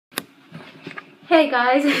Hey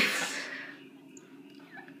guys,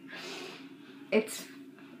 it's.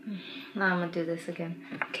 No, I'm gonna do this again.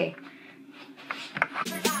 Okay.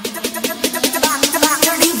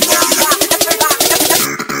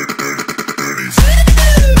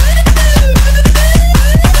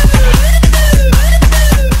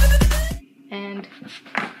 And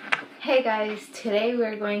hey guys, today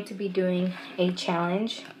we're going to be doing a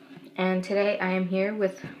challenge. And today I am here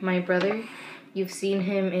with my brother. You've seen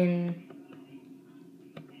him in.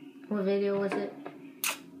 What video was it?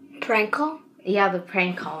 Prank call? Yeah, the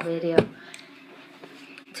prank call video.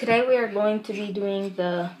 Today we are going to be doing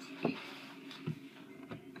the... I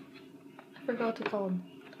forgot what to call them.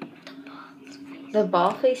 The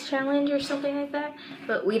ball face challenge or something like that.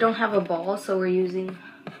 But we don't have a ball, so we're using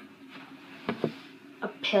a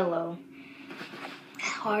pillow.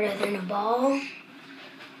 Harder than a ball?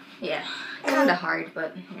 Yeah, kind of hard,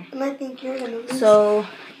 but... And I think you're gonna lose. So,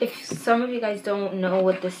 if some of you guys don't know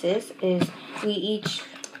what this is we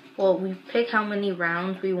pick how many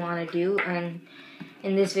rounds we want to do, and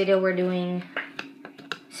in this video we're doing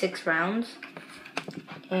 6 rounds.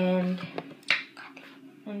 And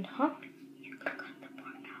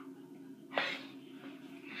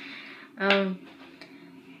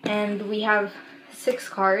we have 6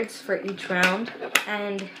 cards for each round,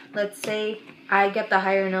 and let's say I get the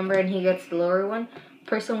higher number and he gets the lower one.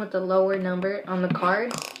 Person with the lower number on the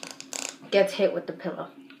card gets hit with the pillow.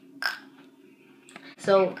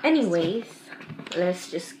 So anyways, let's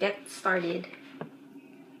just get started.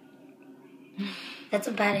 That's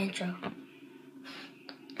a bad intro.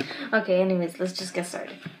 Okay, anyways, let's just get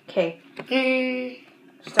started. Okay.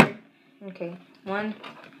 Start. Okay. 1,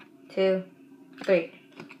 2, 3.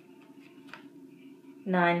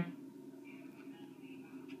 9.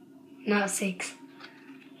 Not 6.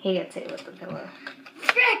 He gets hit with the pillow.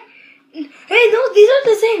 Frick! Hey, no, these are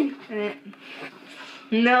the same.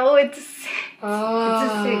 No, it's a 6. Oh.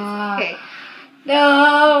 It's a 6. Okay.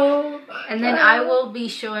 No. And then I will be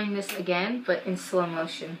showing this again, but in slow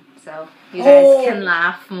motion. So you guys can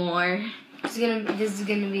laugh more. This is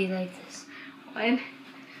gonna be like this. 1,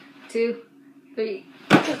 2, 3.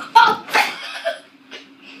 Oh.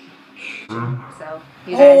 So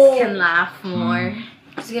you guys can laugh more.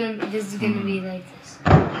 This is gonna be like this.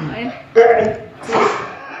 1, 2, 3.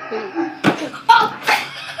 Oh,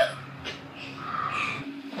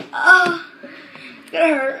 it's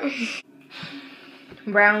gonna hurt.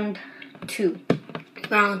 Round 2.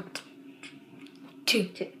 Round 2.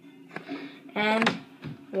 And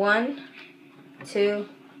 1, 2,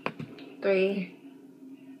 3,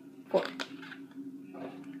 4.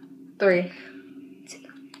 3.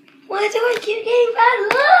 Why do I keep getting bad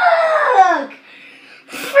luck?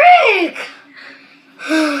 Frick!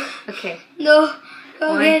 Okay. No,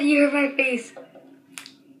 go ahead, you hurt my face.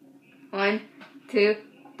 1, 2,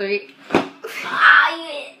 3. Ah,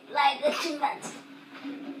 you like the too much.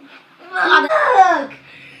 Look!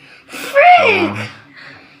 Frick!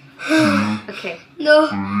 Okay. No,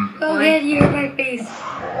 go ahead, you hurt my face.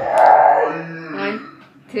 1,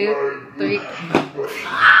 2, 3.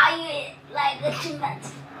 Ah, you like the too much.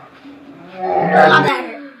 That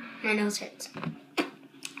hurt. My nose hurts.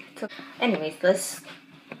 So, anyways, let's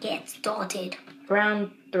Get started.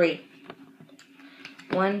 round 3.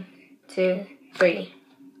 1, 2, 3.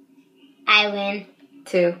 I win.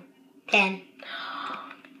 2. 10.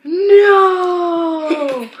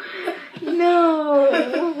 No! No! No!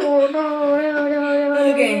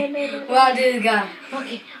 Okay. Well, this guy.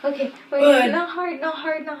 Okay. Wait, One. not hard.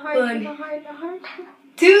 One.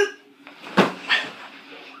 2.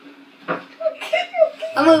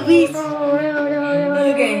 I'm a beast. No.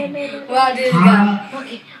 Okay. Well, this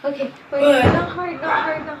guy. Okay. Wait, One. not hard.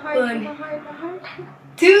 One.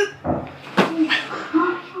 2.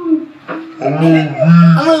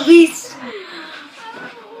 I'm a beast.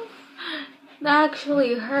 That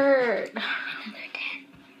actually hurt.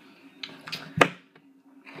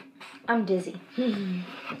 I'm dizzy.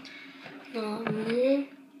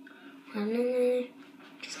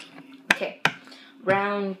 Okay.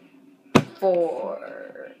 Round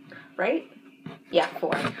 4. Right? Yeah,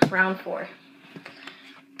 4. Round 4.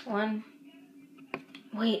 1.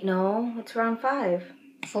 Wait, no. It's round 5.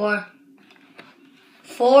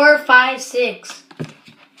 4, 5, 6.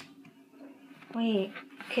 Wait.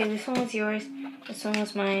 Okay, this one was yours. This one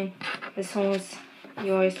was mine. This one was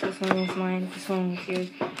yours. This one was mine. This one was yours.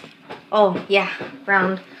 Oh, yeah.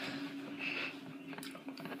 Round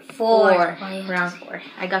 4. Round 4.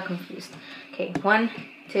 I got confused. Okay, 1,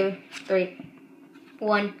 2, 3.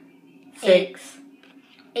 1, 6.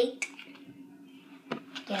 8.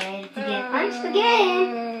 Get ready to get punched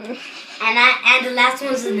again. And the last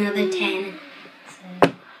one was another 10.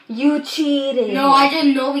 You cheated. No, I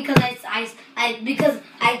didn't know because I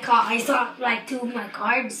saw like 2 of my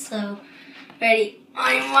cards. So, ready,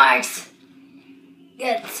 on your marks,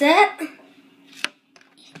 get set.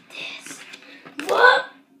 Eat this. What?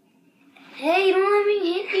 Hey, don't let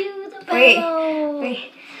me hit you with the pillow.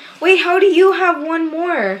 Wait, how do you have one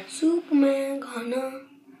more? Superman gonna.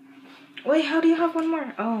 Wait, how do you have one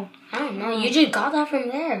more? Oh. I don't know. You just got that from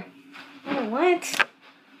there. Oh, what?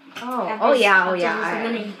 Yeah. Oh yeah. I'm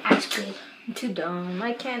gonna eat ice cream. I'm too dumb.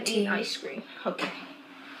 I can't eat ice cream. Okay.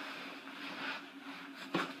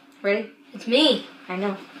 Ready? It's me. I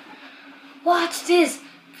know. Watch this.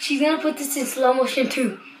 She's gonna put this in slow motion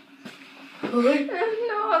too.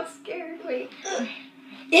 No, I'm scared. Wait.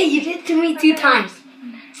 Yeah, you did it to me 2 times.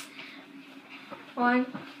 1,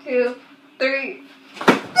 2, 3.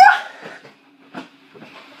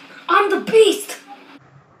 I'm the beast.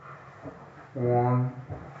 1,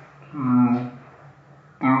 2,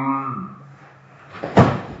 3.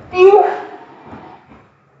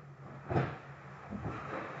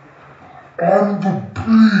 I'm the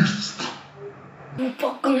beast. You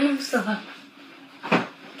fucking loser.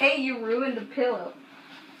 Hey, you ruined the pillow.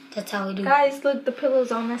 That's how we do. Guys, look, the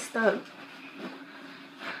pillow's all messed up.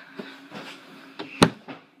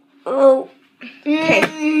 Oh.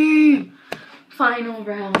 Okay. Final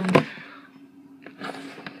round.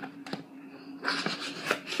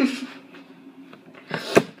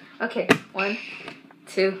 Okay, 1,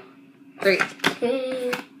 2, 3.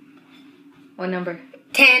 What number?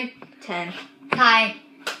 10. 10. Tie.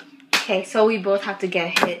 Okay, so we both have to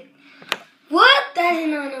get hit. What? I did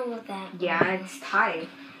not know about that. Yeah, it's tied.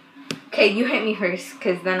 Okay, you hit me first,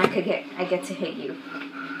 cause then I get to hit you.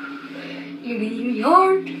 You're hitting me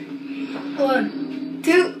hard. 1,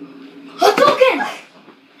 2. Hadouken!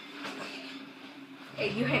 Hey,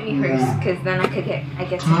 you hit me first, cause then I get to hit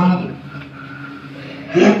you.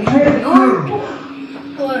 Hard.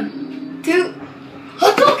 1, 2.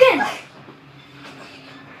 Hadouken!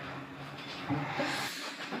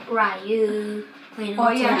 Ryu. Wait, no, Oh,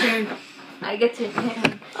 it's yeah. your turn. I get to hit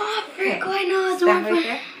him. Oh, frick, I know it's Stand one right for...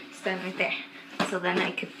 there. Stand right there. So then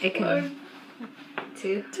it can. 1,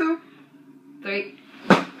 2, 3.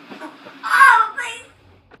 Oh, please.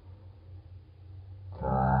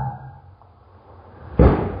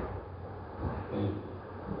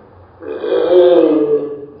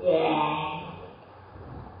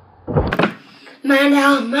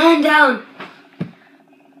 Man down.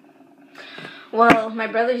 Well, my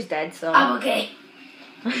brother's dead, so. I'm okay.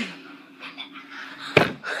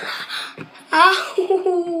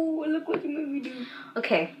 Ow, look what you made me do.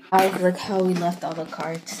 Okay, guys, look how we left all the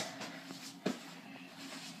cards.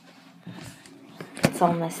 It's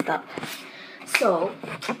all messed up. So,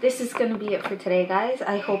 this is gonna be it for today, guys.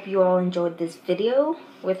 I hope you all enjoyed this video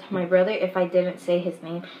with my brother. If I didn't say his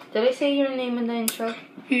name, did I say your name in the intro?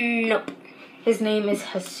 Nope. His name is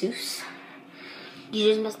Jesus. You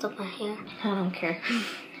just messed up my hair. I don't care.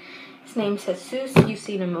 His name's Jesus. You've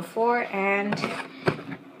seen him before, and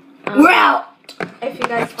We're out. if you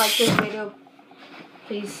guys like this video,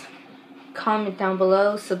 please comment down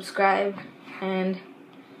below, subscribe, and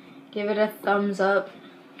give it a thumbs up.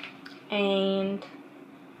 And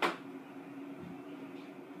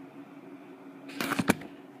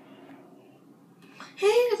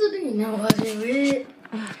Hey, that's the thing. No, wasn't it?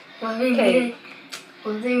 okay.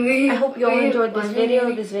 I hope you all enjoyed this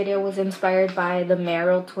video. This video was inspired by the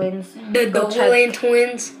Merrill twins. The Dolan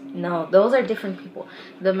twins. No, those are different people.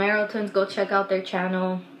 The Merrill twins, go check out their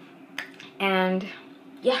channel. And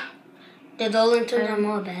yeah. The Dolan twins are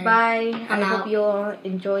more better. Bye. I I'm hope out. you all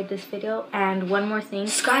enjoyed this video. And one more thing.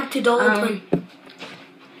 Subscribe to Dolan twin.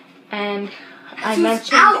 And I She's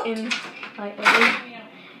mentioned out. in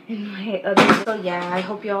my other, so yeah, I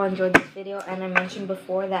hope you all enjoyed this video. And I mentioned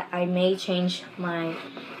before that I may change my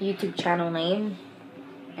YouTube channel name,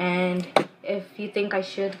 and if you think I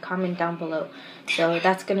should, comment down below. So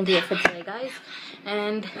that's gonna be it for today, guys,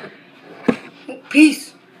 and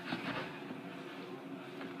Peace.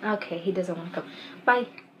 okay, he doesn't want to come. Bye.